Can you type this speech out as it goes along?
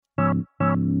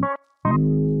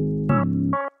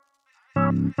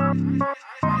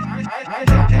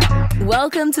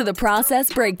Welcome to the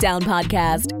Process Breakdown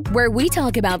Podcast, where we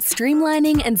talk about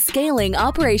streamlining and scaling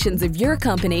operations of your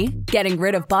company, getting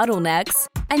rid of bottlenecks,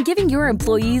 and giving your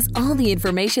employees all the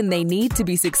information they need to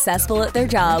be successful at their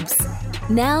jobs.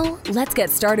 Now, let's get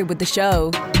started with the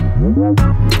show.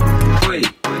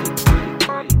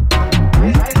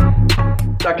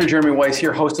 Dr. Jeremy Weiss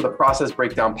here, host of the Process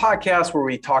Breakdown Podcast, where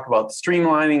we talk about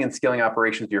streamlining and scaling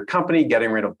operations of your company,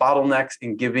 getting rid of bottlenecks,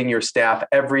 and giving your staff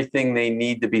everything they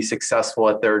need to be successful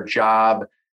at their job.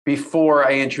 Before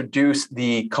I introduce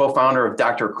the co-founder of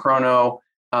Dr. Chrono,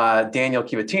 Daniel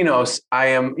Kivitinos,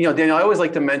 Daniel, I always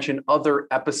like to mention other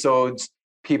episodes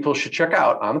people should check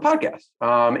out on the podcast.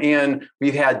 And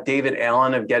we've had David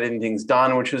Allen of Getting Things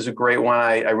Done, which is a great one.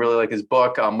 I really like his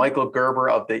book. Michael Gerber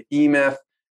of the E-Myth.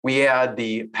 We had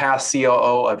the past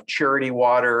COO of Charity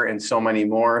Water and so many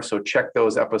more. So check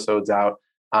those episodes out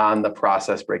on the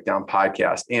Process Breakdown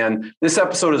Podcast. And this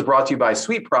episode is brought to you by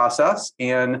Sweet Process.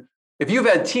 And if you've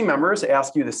had team members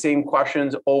ask you the same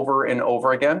questions over and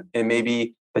over again, and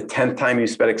maybe the 10th time you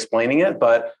spent explaining it,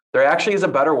 but there actually is a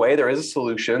better way. There is a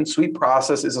solution. Sweet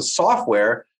Process is a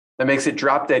software that makes it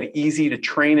drop dead easy to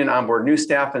train and onboard new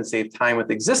staff and save time with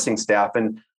existing staff.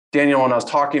 And Daniel, when I was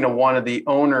talking to one of the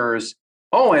owners,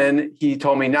 Owen, he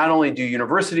told me not only do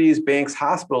universities, banks,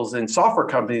 hospitals, and software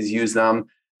companies use them,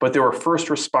 but there were first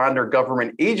responder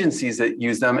government agencies that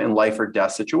use them in life or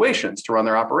death situations to run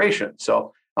their operations.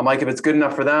 So I'm like, if it's good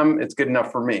enough for them, it's good enough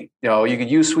for me. You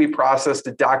could use Sweet Process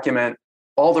to document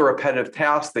all the repetitive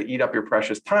tasks that eat up your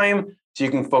precious time so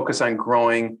you can focus on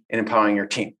growing and empowering your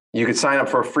team. You could sign up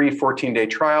for a free 14-day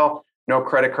trial. No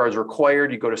credit cards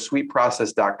required. You go to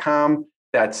sweetprocess.com.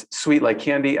 That's sweet like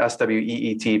candy,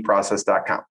 SWEET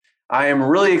process.com. I am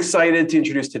really excited to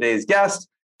introduce today's guest,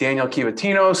 Daniel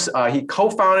Kivitinos. He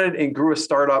co-founded and grew a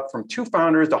startup from 2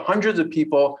 founders to hundreds of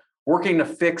people working to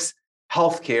fix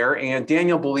healthcare. And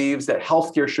Daniel believes that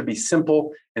healthcare should be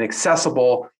simple and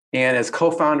accessible. And as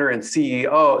co-founder and COO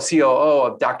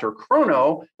of Dr.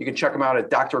 Chrono, you can check him out at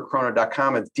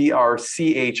drchrono.com. It's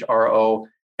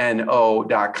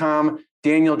drchrono.com.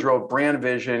 Daniel drove brand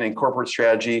vision and corporate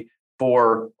strategy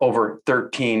for over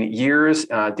 13 years.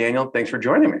 Daniel, thanks for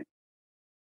joining me.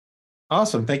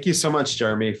 Awesome. Thank you so much,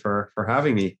 Jeremy, for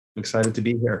having me. I'm excited to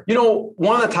be here.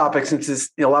 One of the topics,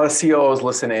 since a lot of COOs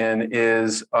listen in,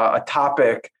 is a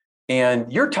topic,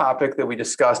 and your topic that we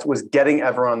discussed was getting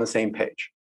everyone on the same page.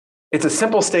 It's a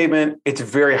simple statement. It's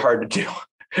very hard to do.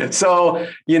 So,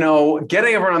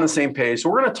 getting everyone on the same page. So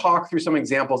we're going to talk through some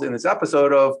examples in this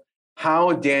episode of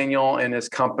how Daniel and his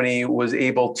company was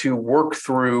able to work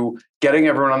through getting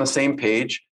everyone on the same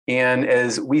page. And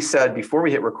as we said before we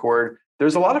hit record,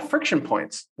 there's a lot of friction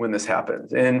points when this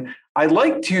happens. And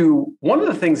one of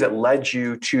the things that led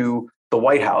you to the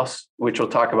White House, which we'll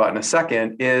talk about in a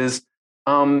second, is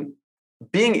being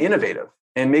innovative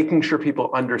and making sure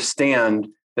people understand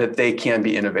that they can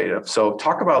be innovative. So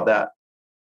talk about that.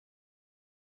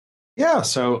 Yeah.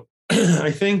 So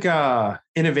I think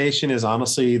innovation is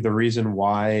honestly the reason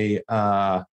why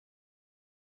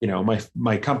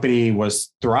my company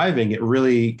was thriving. It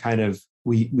really kind of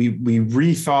we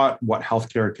rethought what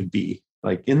healthcare could be.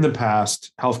 Like in the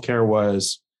past,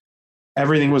 healthcare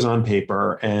everything was on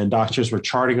paper, and doctors were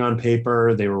charting on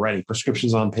paper. They were writing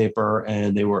prescriptions on paper,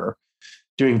 and they were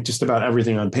doing just about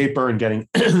everything on paper and getting.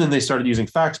 And then they started using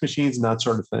fax machines and that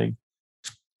sort of thing.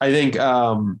 I think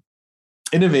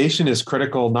innovation is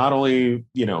critical, not only,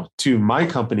 to my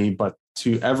company, but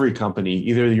to every company.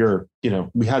 Either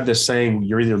we had this saying,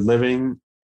 you're either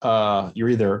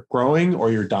growing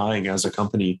or you're dying as a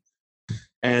company.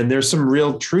 And there's some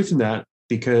real truth in that,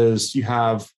 because you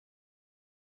have,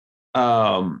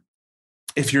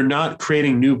 if you're not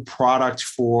creating new product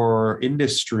for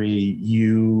industry,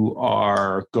 you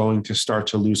are going to start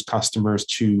to lose customers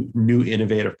to new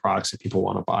innovative products that people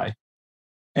want to buy.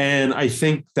 And I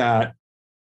think that,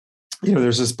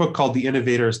 there's this book called The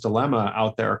Innovator's Dilemma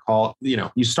out there called,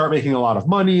 you start making a lot of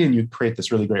money and you create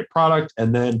this really great product.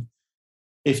 And then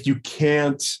if you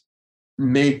can't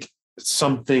make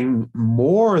something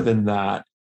more than that,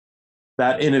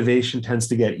 that innovation tends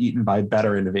to get eaten by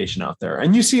better innovation out there.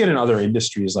 And you see it in other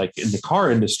industries, like in the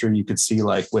car industry, you could see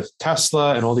like with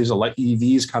Tesla and all these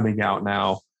EVs coming out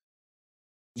now,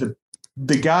 the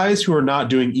guys who are not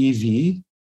doing EV,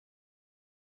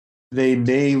 they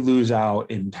may lose out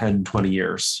in 10, 20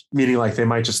 years, meaning like they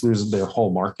might just lose their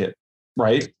whole market,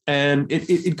 right? And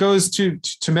it goes to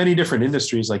many different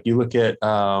industries. Like you look at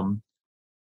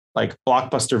like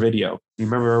Blockbuster Video. You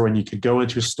remember when you could go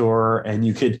into a store and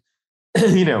you could,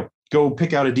 go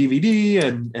pick out a DVD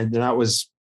and that was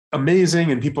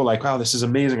amazing. And people were like, wow, this is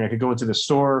amazing. I could go into the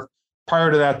store.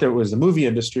 Prior to that, there was the movie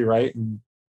industry, right? And,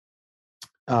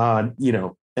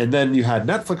 and then you had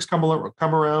Netflix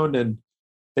come around, and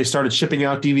they started shipping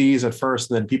out DVDs at first,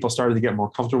 and then people started to get more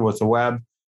comfortable with the web.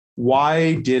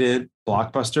 Why didn't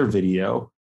Blockbuster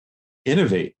Video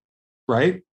innovate,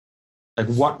 right? Like,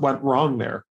 what went wrong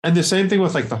there? And the same thing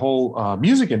with like the whole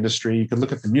music industry. You could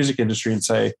look at the music industry and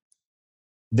say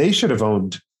they should have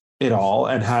owned it all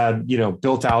and had,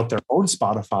 built out their own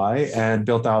Spotify and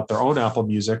built out their own Apple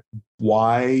Music.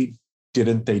 Why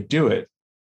didn't they do it?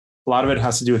 A lot of it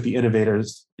has to do with the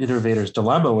innovator's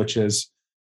dilemma, which is,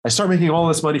 I start making all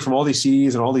this money from all these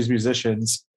CDs and all these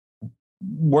musicians.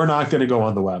 We're not going to go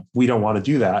on the web. We don't want to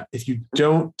do that. If you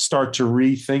don't start to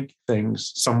rethink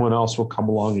things, someone else will come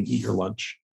along and eat your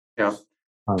lunch. Yeah.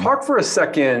 Talk for a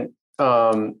second,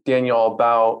 Daniel,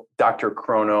 about Dr.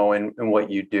 Chrono and what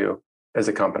you do as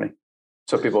a company,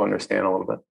 so people understand a little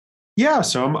bit. Yeah.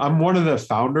 So I'm one of the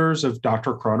founders of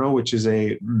Dr. Chrono, which is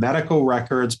a medical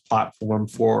records platform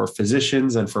for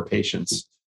physicians and for patients.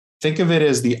 Think of it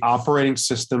as the operating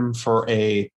system for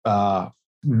a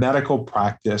medical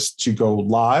practice to go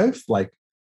live, like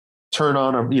turn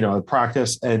on a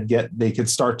practice and they could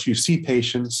start to see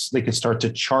patients. They could start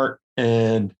to chart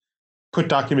and put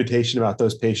documentation about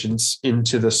those patients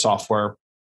into the software.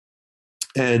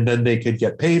 And then they could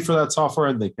get paid for that software,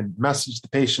 and they can message the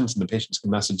patients, and the patients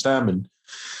can message them, and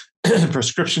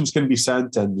prescriptions can be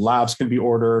sent and labs can be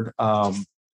ordered.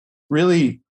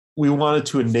 Really, we wanted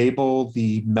to enable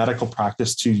the medical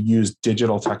practice to use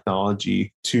digital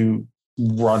technology to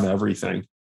run everything.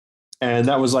 And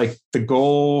that was like the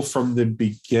goal from the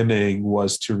beginning,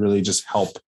 was to really just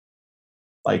help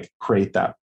like create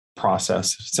that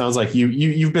process. It sounds like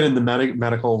you've been in the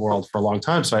medical world for a long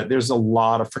time. So there's a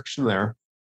lot of friction there.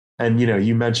 And,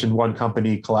 you mentioned one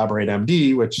company, Collaborate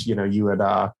MD, which, you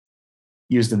had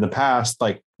used in the past.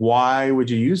 Like, why would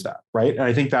you use that? Right. And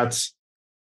I think that's,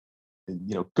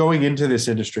 going into this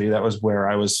industry, that was where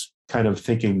I was kind of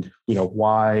thinking,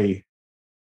 why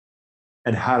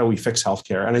and how do we fix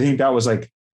healthcare? And I think that was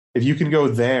like, if you can go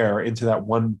there into that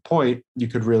one point, you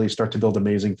could really start to build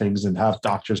amazing things and have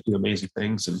doctors do amazing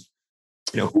things. And,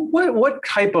 what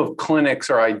type of clinics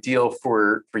are ideal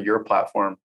for your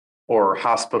platform, or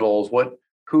hospitals?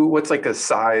 What's like a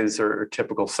size or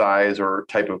typical size or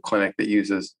type of clinic that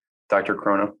uses Dr.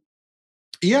 Chrono?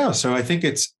 Yeah. So I think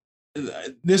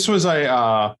this was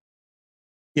a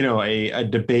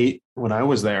debate when I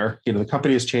was there. The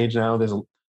company has changed now. There's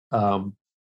a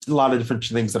lot of different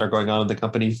things that are going on in the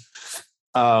company.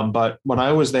 But when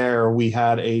I was there, we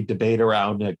had a debate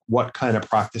around like what kind of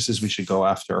practices we should go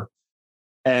after.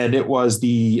 And it was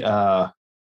the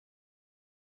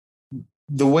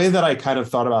way that I kind of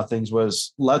thought about things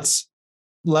was, let's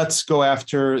go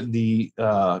after the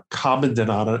common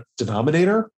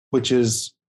denominator, which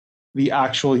is the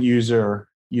actual user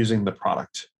using the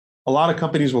product. A lot of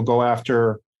companies will go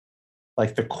after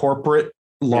like the corporate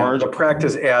large, the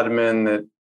practice admin that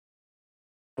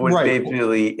would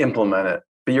basically implement it,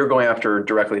 but you're going after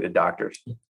directly to doctors.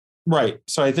 Right.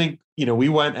 So I think, we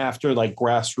went after like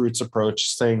grassroots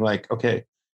approach, saying like, okay,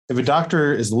 if a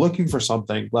doctor is looking for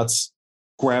something, let's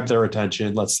grab their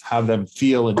attention. Let's have them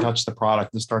feel and touch the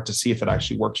product and start to see if it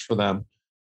actually works for them.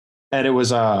 And it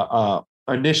was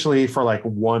initially for like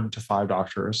 1 to 5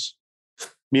 doctors,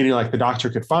 meaning like the doctor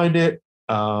could find it.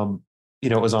 It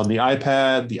was on the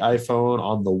iPad, the iPhone,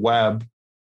 on the web.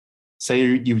 Say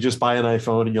you just buy an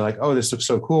iPhone and you're like, oh, this looks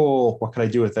so cool. What can I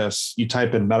do with this? You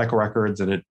type in medical records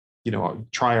and it,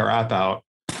 try our app out.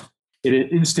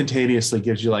 It instantaneously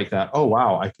gives you like that, oh,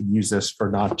 wow, I can use this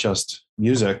for not just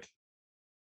music.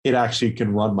 It actually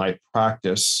can run my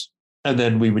practice. And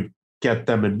then we would get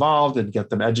them involved and get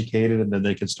them educated, and then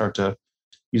they can start to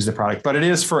use the product. But it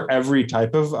is for every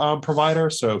type of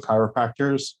provider. So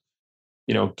chiropractors,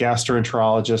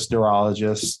 gastroenterologists,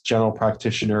 neurologists, general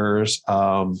practitioners,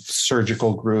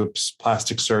 surgical groups,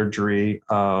 plastic surgery,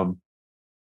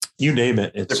 you name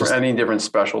it. It's any different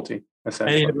specialty,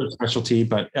 essentially. Any different specialty,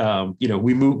 but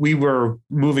we were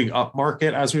moving up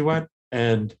market as we went,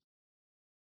 and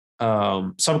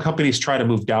some companies try to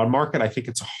move down market. I think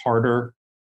it's a harder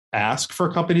ask for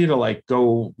a company to like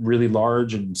go really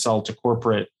large and sell to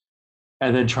corporate,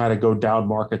 and then try to go down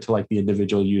market to like the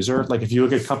individual user. Like if you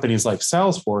look at companies like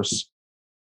Salesforce,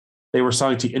 they were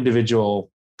selling to individual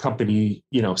company,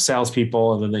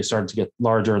 salespeople, and then they started to get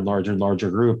larger and larger and larger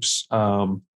groups.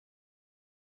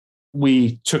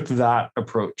 We took that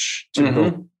approach to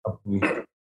build a company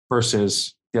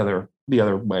versus the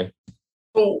other way.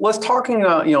 So let's talking.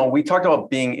 We talked about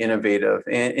being innovative,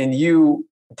 and you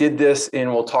did this,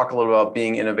 and we'll talk a little about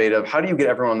being innovative. How do you get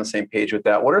everyone on the same page with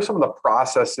that? What are some of the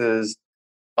processes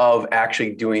of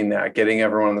actually doing that, getting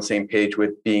everyone on the same page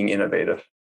with being innovative?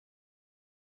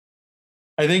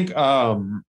 I think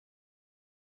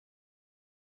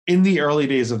in the early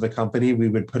days of the company, we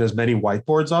would put as many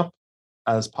whiteboards up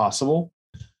as possible.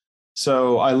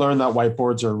 So I learned that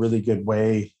whiteboards are a really good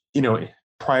way,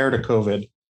 prior to COVID,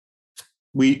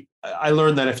 I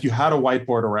learned that if you had a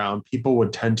whiteboard around, people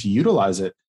would tend to utilize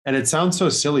it. And it sounds so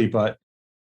silly, but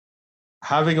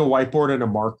having a whiteboard and a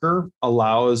marker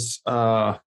allows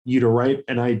you to write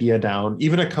an idea down,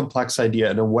 even a complex idea,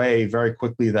 in a way very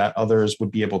quickly that others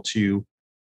would be able to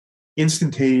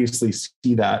instantaneously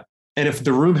see that. And if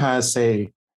the room has,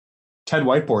 say, 10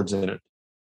 whiteboards in it,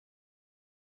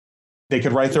 they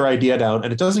could write their idea down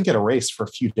and it doesn't get erased for a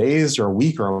few days or a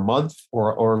week or a month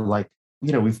or like,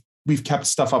 we've kept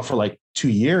stuff up for like 2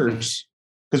 years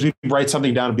because we write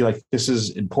something down and be like, this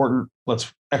is important.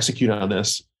 Let's execute on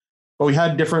this. But we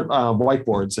had different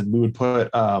whiteboards, and we would put,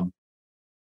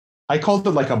 I called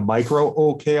it like a micro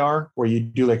OKR, where you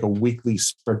do like a weekly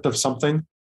sprint of something.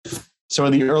 So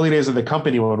in the early days of the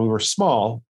company, when we were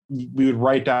small, we would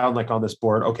write down like on this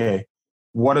board, okay,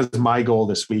 what is my goal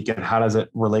this week and how does it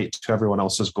relate to everyone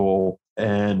else's goal?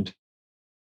 And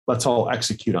let's all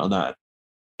execute on that.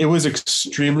 It was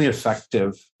extremely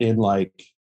effective in like,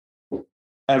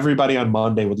 everybody on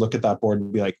Monday would look at that board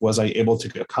and be like, was I able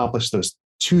to accomplish those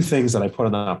 2 things that I put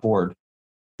on that board?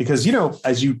 Because,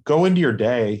 as you go into your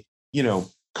day,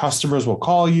 customers will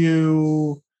call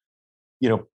you,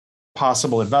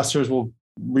 possible investors will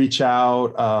reach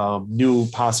out, new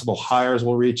possible hires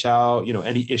will reach out,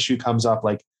 any issue comes up,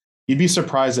 like you'd be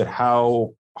surprised at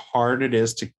how hard it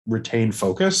is to retain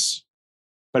focus.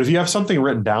 But if you have something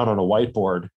written down on a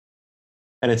whiteboard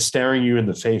and it's staring you in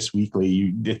the face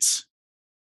weekly,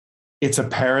 it's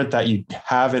apparent that you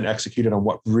haven't executed on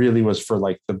what really was for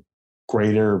like the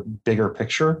greater, bigger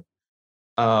picture.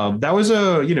 That was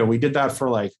we did that for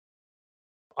like,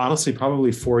 honestly,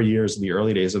 probably 4 years in the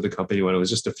early days of the company when it was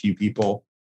just a few people.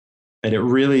 And it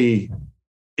really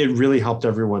helped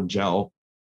everyone gel.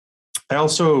 I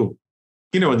also,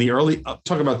 in the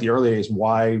talking about the early days,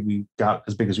 why we got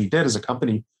as big as we did as a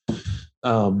company.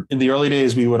 In the early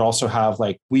days, we would also have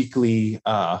like weekly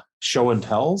show and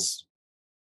tells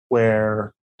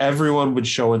where everyone would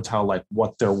show and tell like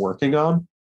what they're working on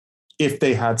if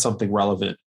they had something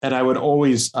relevant. And I would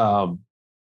always, it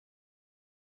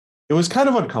was kind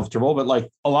of uncomfortable, but like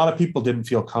a lot of people didn't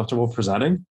feel comfortable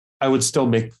presenting. I would still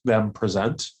make them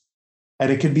present.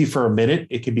 And it could be for a minute,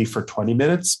 it could be for 20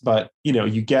 minutes, but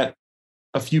you get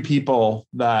a few people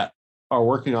that are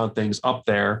working on things up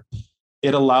there.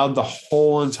 It allowed the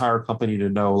whole entire company to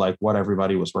know like what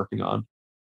everybody was working on.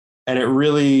 And it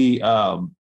really,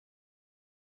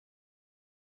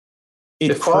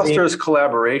 it fosters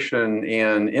collaboration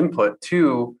and input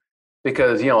too,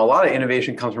 because a lot of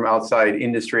innovation comes from outside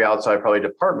industry, outside probably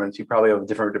departments. You probably have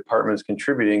different departments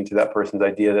contributing to that person's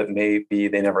idea that maybe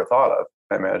they never thought of,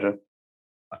 I imagine.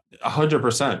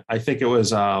 100%. I think it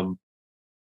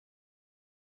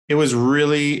was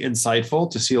really insightful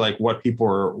to see like what people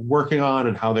were working on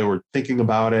and how they were thinking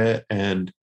about it.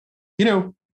 And,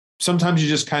 sometimes you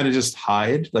just kind of just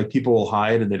hide, like people will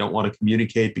hide and they don't want to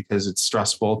communicate because it's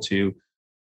stressful to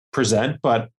present.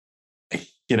 But,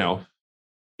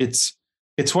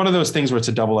 it's one of those things where it's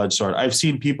a double-edged sword. I've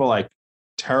seen people like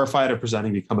terrified of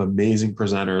presenting become amazing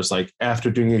presenters. Like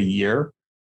after doing it a year,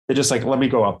 they're just like, let me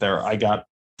go up there. I got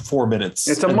 4 minutes.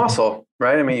 It's a muscle,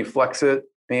 right? I mean, you flex it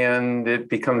and it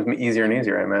becomes easier and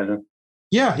easier, I imagine.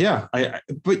 Yeah.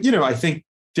 But I think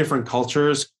different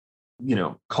cultures,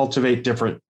 cultivate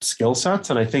different skill sets.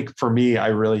 And I think for me, I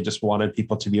really just wanted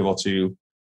people to be able to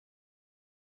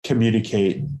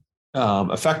communicate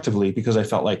effectively, because I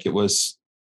felt like it was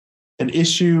an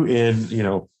issue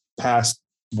in, past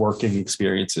working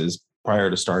experiences prior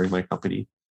to starting my company.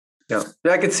 Yeah.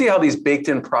 I can see how these baked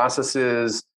in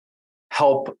processes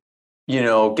help, get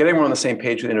everyone on the same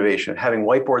page with innovation, having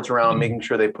whiteboards around, making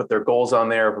sure they put their goals on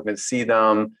there, we can see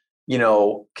them,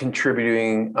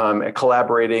 contributing, and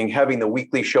collaborating, having the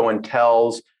weekly show and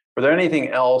tells. Were there anything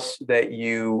else that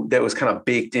was kind of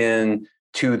baked in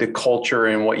to the culture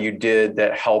and what you did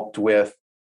that helped with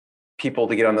people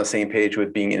to get on the same page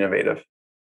with being innovative?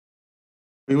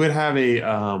 We would have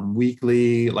a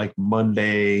weekly, like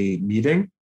Monday meeting.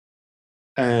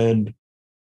 And,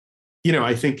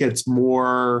 I think it's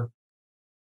more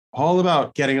all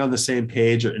about getting on the same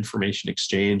page or information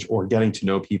exchange or getting to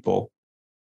know people.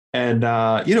 And,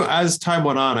 as time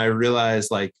went on, I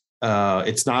realized like,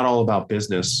 it's not all about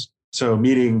business. So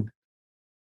meeting,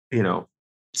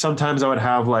 sometimes I would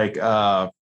have like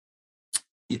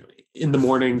in the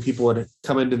morning, people would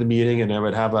come into the meeting and I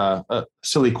would have a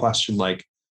silly question like,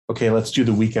 okay, let's do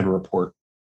the weekend report.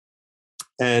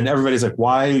 And everybody's like,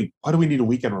 why do we need a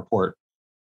weekend report?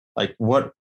 Like,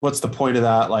 what's the point of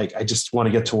that? Like, I just want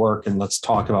to get to work and let's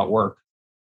talk about work.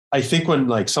 I think when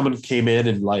like someone came in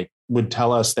and like would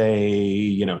tell us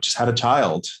they, just had a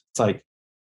child, it's like,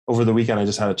 over the weekend, I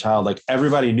just had a child, like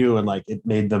everybody knew, and like it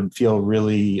made them feel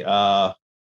really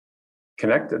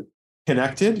connected,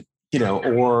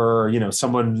 or,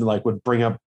 someone like would bring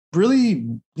up really,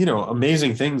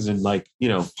 amazing things and like,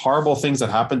 horrible things that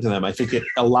happened to them. I think it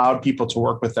allowed people to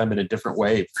work with them in a different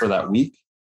way for that week.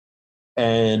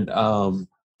 And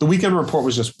the weekend report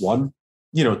was just one,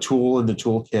 tool in the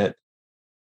toolkit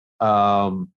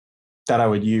that I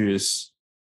would use.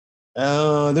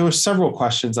 There were several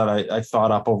questions that I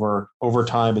thought up over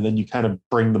time, and then you kind of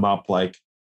bring them up like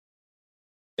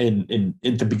in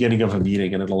the beginning of a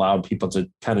meeting, and it allowed people to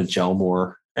kind of gel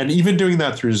more. And even doing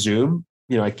that through Zoom,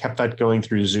 I kept that going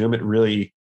through Zoom. It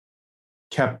really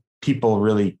kept people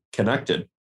really connected.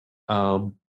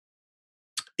 Another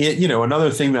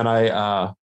thing that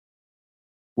I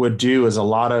would do is a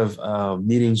lot of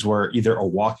meetings were either a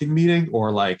walking meeting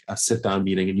or like a sit down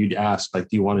meeting. And you'd ask like,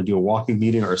 do you want to do a walking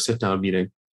meeting or a sit down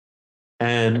meeting?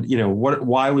 And,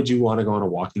 why would you want to go on a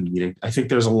walking meeting? I think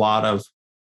there's a lot of,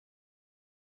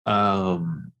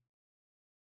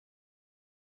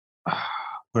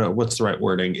 what's the right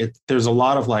wording? There's a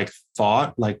lot of like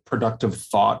thought, like productive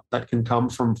thought that can come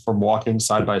from walking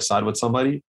side by side with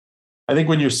somebody. I think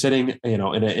when you're sitting, in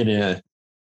a,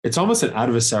 it's almost an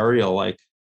adversarial like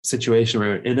situation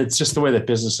where, and it's just the way that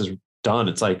business is done.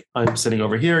 It's like, I'm sitting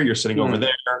over here, you're sitting over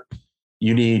there.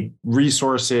 You need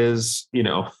resources,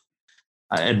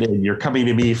 and then you're coming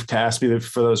to me to ask me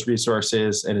for those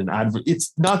resources. And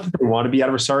it's not that they want to be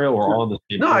adversarial or all in the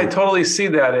same. No, I totally see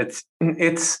that.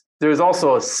 There's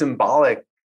also a symbolic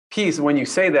piece. When you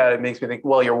say that, it makes me think,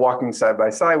 well, you're walking side by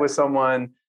side with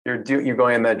someone, you're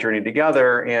going on that journey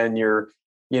together, and you're,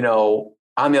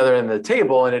 on the other end of the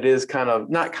table, and it is kind of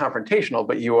not confrontational,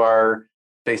 but you are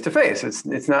face to face.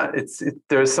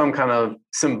 There's some kind of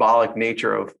symbolic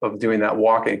nature of doing that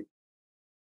walking.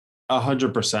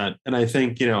 100%. And I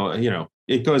think,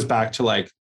 it goes back to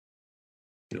like,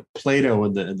 Plato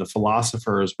and the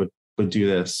philosophers would do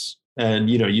this. And,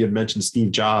 you had mentioned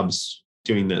Steve Jobs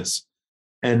doing this.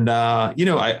 And,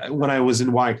 when I was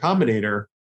in Y Combinator,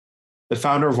 the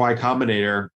founder of Y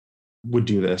Combinator would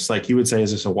do this. Like he would say,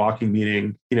 is this a walking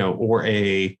meeting, or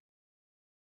a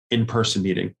in-person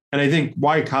meeting? And I think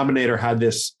Y Combinator had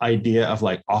this idea of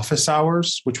like office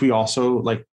hours, which we also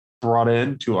like brought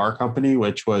into our company,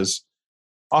 which was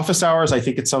office hours. I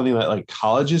think it's something that like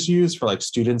colleges use for like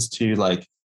students to like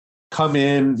come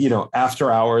in,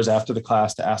 after hours, after the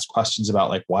class, to ask questions about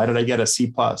like, why did I get a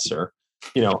C+? Or,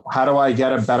 how do I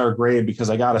get a better grade because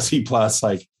I got a C+?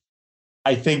 Like,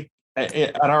 I think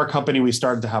at our company, we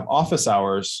started to have office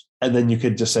hours, and then you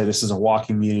could just say this is a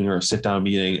walking meeting or a sit down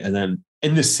meeting. And then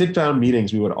in the sit down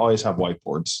meetings, we would always have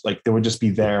whiteboards. Like they would just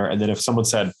be there. And then if someone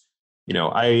said,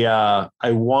 I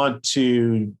want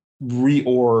to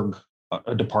reorg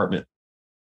a department.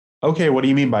 Okay, what do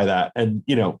you mean by that? And,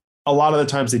 a lot of the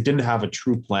times they didn't have a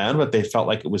true plan, but they felt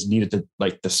like it was needed to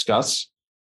like discuss.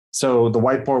 So the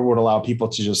whiteboard would allow people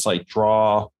to just like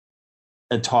draw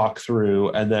and talk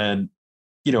through, and then,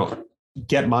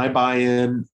 get my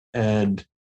buy-in and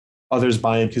others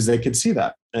buy-in because they could see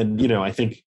that. And, I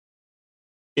think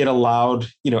it allowed,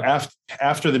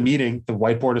 after the meeting, the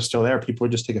whiteboard is still there. People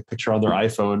would just take a picture on their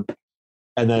iPhone,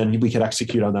 and then we could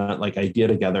execute on that like idea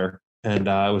together. And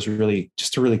it was really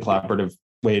just a really collaborative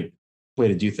way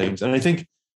to do things. And I think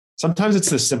sometimes it's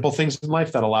the simple things in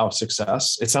life that allow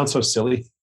success. It sounds so silly.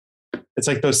 It's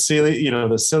like those silly,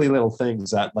 those silly little things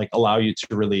that like allow you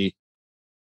to really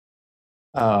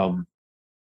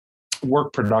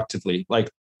work productively. Like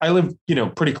I live,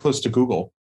 pretty close to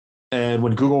Google. And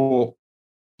when Google,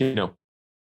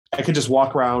 I could just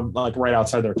walk around like right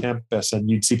outside their campus, and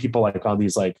you'd see people like on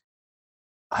these, like,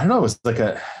 I don't know,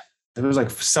 there was like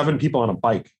 7 people on a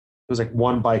bike. It was like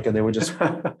one bike, and they would just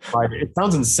ride. It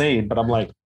sounds insane, but I'm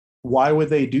like, why would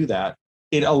they do that?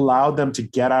 It allowed them to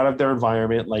get out of their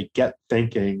environment, like get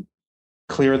thinking,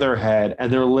 clear their head.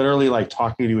 And they're literally like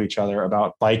talking to each other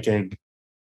about biking.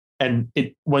 And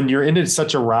when you're in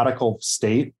such a radical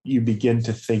state, you begin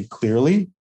to think clearly.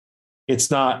 It's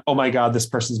not, oh my God, this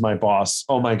person's my boss.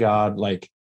 Oh my God, like,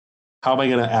 how am I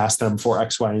going to ask them for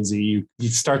X, Y, and Z? You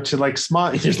start to like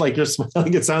smile. You're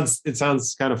smiling. It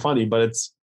sounds kind of funny, but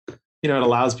it's, it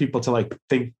allows people to like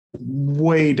think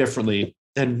way differently.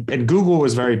 And Google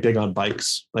was very big on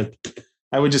bikes. Like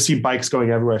I would just see bikes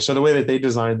going everywhere. So the way that they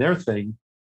designed their thing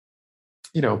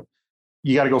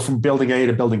you got to go from building A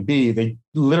to building B. They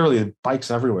literally,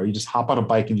 bikes everywhere. You just hop on a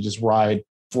bike and you just ride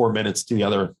 4 minutes to the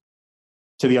other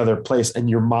place, and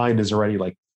your mind is already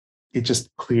like, it just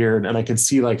cleared, and I could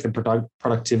see like the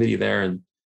productivity there, and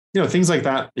things like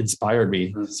that inspired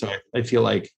me. So I feel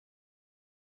like,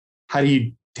 how do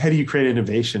you create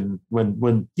innovation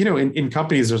when in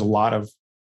companies there's a lot of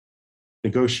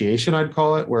negotiation, I'd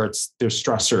call it, where there's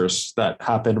stressors that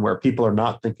happen where people are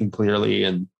not thinking clearly,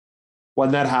 and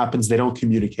when that happens, they don't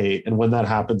communicate, and when that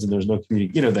happens and there's no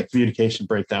that communication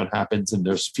breakdown happens and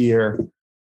there's fear.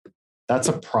 That's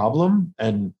a problem,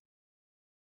 and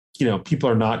people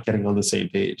are not getting on the same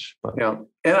page. But. Yeah,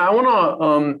 and I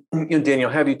want to, Daniel,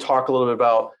 have you talk a little bit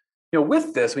about,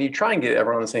 with this, when you try and get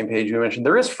everyone on the same page, you mentioned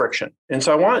there is friction, and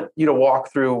so I want you to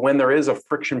walk through when there is a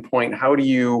friction point. How do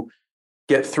you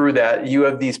get through that? You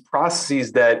have these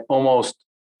processes that almost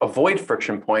avoid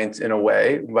friction points in a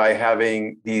way by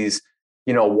having these,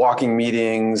 walking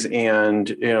meetings and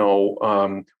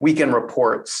weekend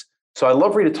reports. So I'd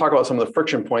love for you to talk about some of the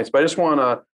friction points, but I just want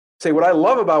to say what I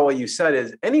love about what you said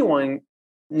is anyone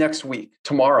next week,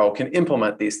 tomorrow, can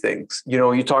implement these things.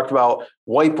 You talked about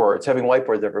whiteboards, having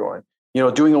whiteboards, everyone,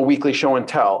 doing a weekly show and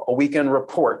tell, a weekend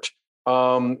report,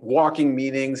 walking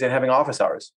meetings, and having office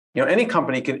hours. Any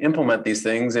company can implement these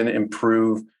things and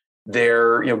improve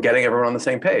their, getting everyone on the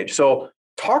same page. So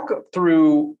talk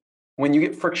through when you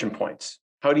get friction points,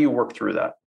 how do you work through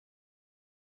that?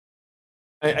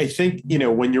 I think,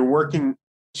 when you're working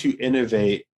to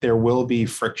innovate, there will be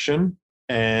friction,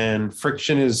 and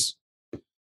friction is,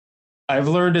 I've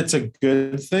learned it's a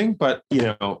good thing, but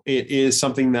it is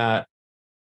something that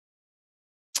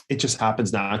it just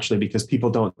happens naturally because people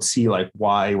don't see like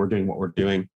why we're doing what we're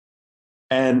doing.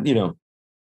 And,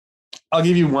 I'll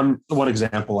give you one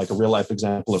example, like a real life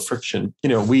example of friction.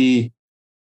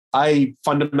 I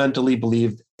fundamentally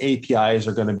believe APIs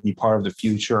are going to be part of the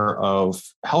future of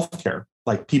healthcare.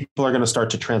 Like, people are going to start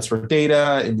to transfer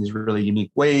data in these really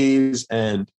unique ways.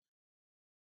 And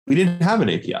we didn't have an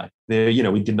API.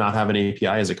 We did not have an API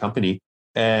as a company.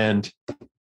 And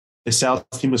the sales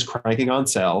team was cranking on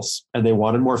sales and they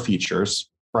wanted more features,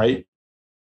 right?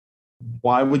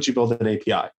 Why would you build an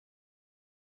API?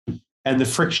 And the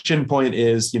friction point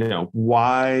is,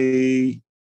 why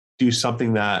do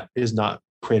something that is not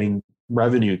creating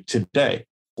revenue today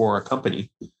for a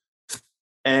company?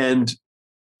 And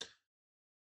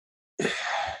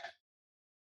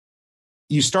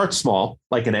you start small,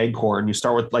 like an acorn. You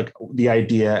start with like the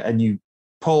idea and you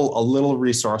pull a little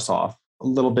resource off, a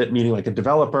little bit, meaning like a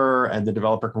developer, and the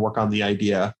developer can work on the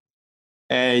idea.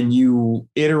 And you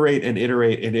iterate and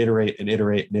iterate and iterate and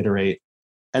iterate and iterate.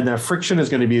 And the friction is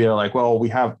going to be there, like, well, we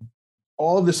have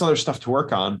all this other stuff to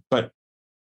work on. But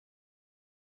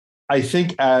I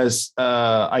think as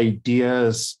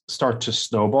ideas start to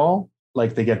snowball,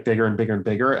 like they get bigger and bigger and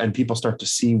bigger, and people start to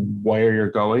see where you're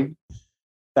going,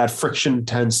 that friction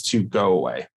tends to go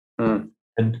away.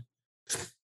 And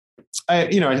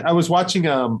I was watching,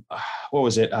 what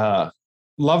was it?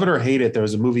 Love It or Hate It. There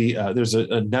was a movie, there's a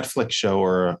Netflix show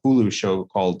or a Hulu show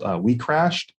called We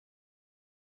Crashed.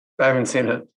 I haven't seen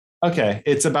it. Okay.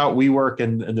 It's about WeWork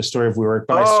and the story of WeWork.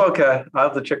 But okay. I'll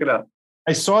have to check it out.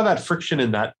 I saw that friction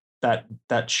in that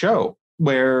show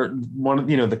where one of,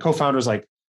 the co-founder's like,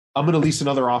 I'm going to lease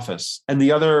another office. And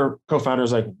the other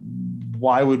co-founder's like,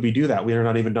 why would we do that? We are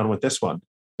not even done with this one.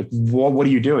 Like, what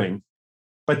are you doing?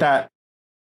 But that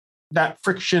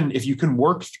friction, if you can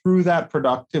work through that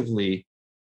productively,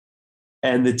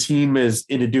 and the team is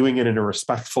doing it in a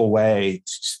respectful way,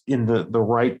 in the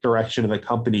right direction of the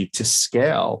company to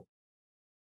scale,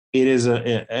 it is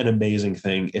an amazing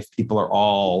thing if people are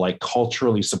all like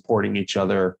culturally supporting each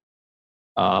other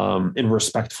in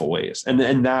respectful ways.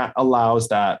 And that allows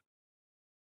that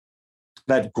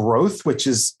growth, which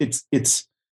is, it's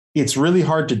really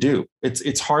hard to do.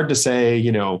 It's hard to say,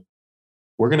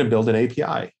 we're going to build an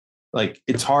API. Like,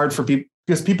 it's hard for people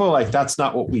because people are like, that's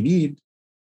not what we need.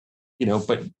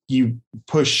 But you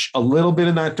push a little bit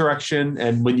in that direction.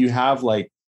 And when you have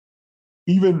like,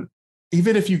 even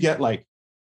if you get like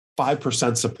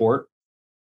 5% support,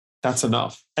 that's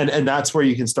enough. And that's where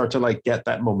you can start to like get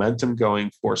that momentum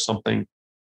going for something.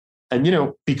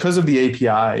 And, because of the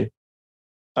API,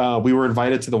 we were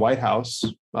invited to the White House.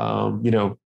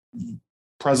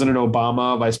 President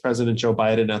Obama, Vice President Joe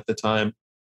Biden at the time,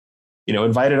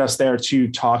 invited us there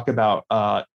to talk about,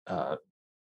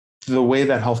 the way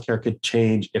that healthcare could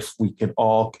change if we could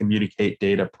all communicate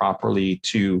data properly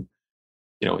to,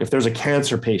 if there's a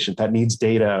cancer patient that needs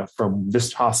data from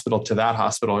this hospital to that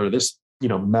hospital, or this,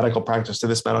 medical practice to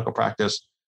this medical practice,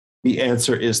 the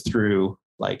answer is through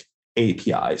like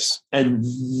APIs. And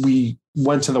we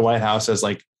went to the White House as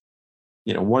like,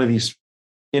 one of these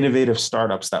innovative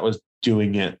startups that was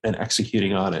doing it and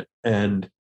executing on it. And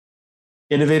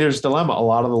innovator's dilemma, a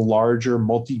lot of the larger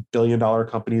multi-billion-dollar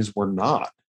companies were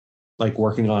not like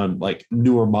working on like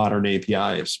newer modern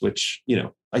APIs, which,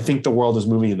 I think the world is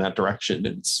moving in that direction.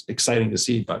 It's exciting to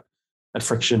see, but that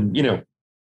friction,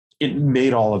 it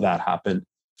made all of that happen.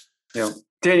 Yeah.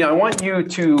 Daniel, I want you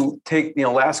to take,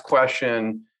 last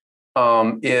question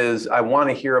is I want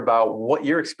to hear about what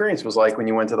your experience was like when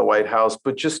you went to the White House,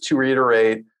 but just to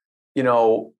reiterate,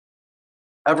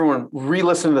 everyone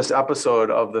re-listen to this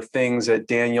episode of the things that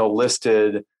Daniel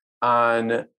listed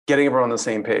on getting everyone on the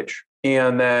same page.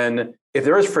 And then if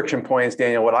there is friction points,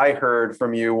 Daniel, what I heard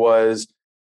from you was,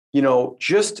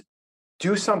 just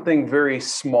do something very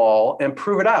small and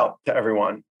prove it out to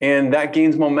everyone. And that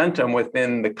gains momentum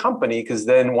within the company, because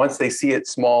then once they see it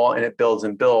small and it builds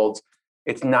and builds,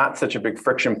 it's not such a big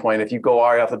friction point. If you go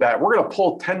right off the bat, we're going to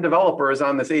pull 10 developers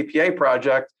on this API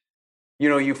project.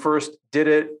 You first did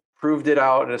it, proved it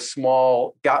out at a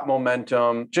small, got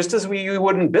momentum, just as you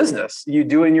would in business. You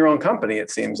do in your own company,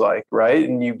 it seems like, right?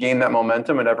 And you gain that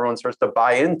momentum and everyone starts to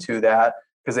buy into that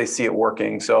because they see it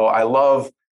working. So I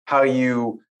love how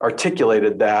you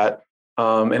articulated that.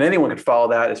 And anyone could follow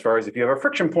that as far as if you have a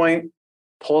friction point,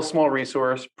 pull a small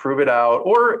resource, prove it out,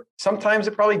 or sometimes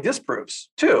it probably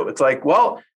disproves too. It's like,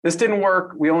 well, this didn't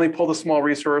work. We only pulled a small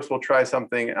resource. We'll try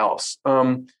something else.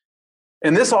 And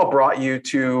this all brought you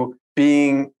to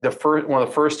being one of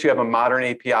the first to have a modern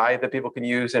API that people can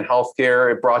use in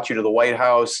healthcare. It brought you to the White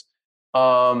House.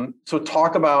 So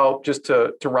talk about, just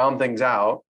to round things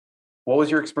out, what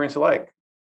was your experience like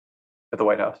at the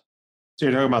White House? So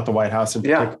you're talking about the White House in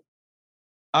particular? Yeah.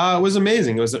 It was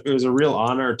amazing. It was a real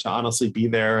honor to honestly be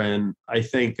there. And I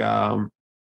think, for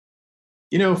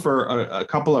a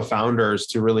couple of founders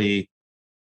to really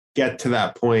get to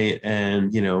that point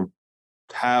and,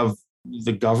 have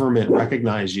the government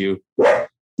recognize you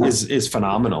is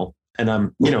phenomenal. And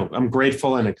I'm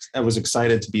grateful and I was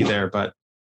excited to be there, but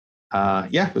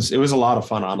it was a lot of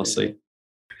fun, honestly.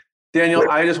 Daniel,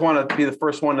 I just want to be the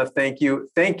first one to thank you.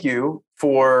 Thank you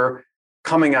for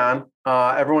coming on.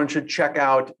 Everyone should check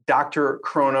out Dr.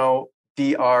 Chrono,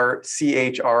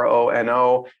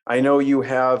 DrChrono. I know you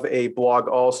have a blog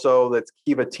also that's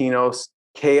Kivatinos,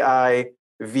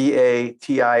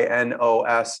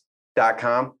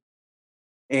 KIVATINOS.com.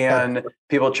 And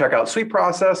people check out Sweet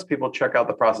Process, people check out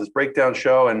the Process Breakdown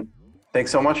Show. And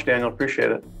thanks so much, Daniel. Appreciate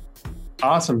it.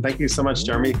 Awesome. Thank you so much,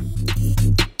 Jeremy.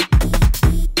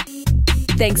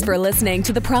 Thanks for listening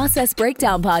to the Process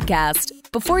Breakdown Podcast.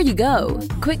 Before you go,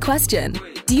 quick question.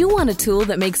 Do you want a tool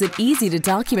that makes it easy to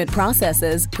document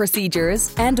processes,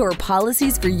 procedures, and/or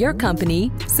policies for your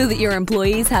company so that your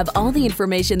employees have all the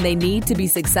information they need to be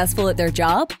successful at their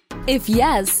job? If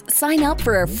yes, sign up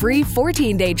for a free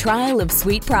 14-day trial of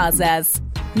Sweet Process.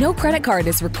 No credit card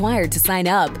is required to sign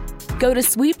up. Go to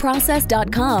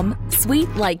sweetprocess.com, sweet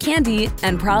like candy,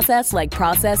 and process like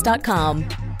process.com.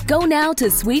 Go now to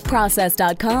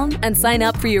sweetprocess.com and sign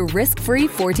up for your risk-free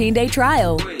 14-day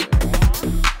trial.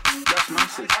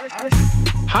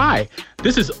 Hi,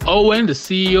 this is Owen, the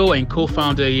CEO and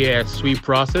co-founder here at Sweet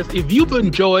Process. If you've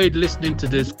enjoyed listening to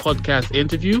this podcast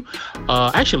interview,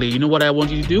 actually, you know what I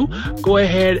want you to do? Go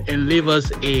ahead and leave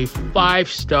us a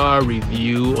 5-star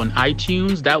review on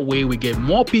iTunes. That way we get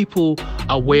more people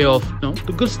aware of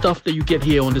the good stuff that you get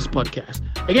here on this podcast.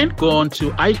 Again, go on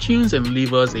to iTunes and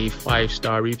leave us a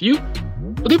 5-star review.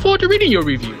 Looking forward to reading your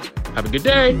review. Have a good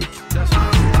day.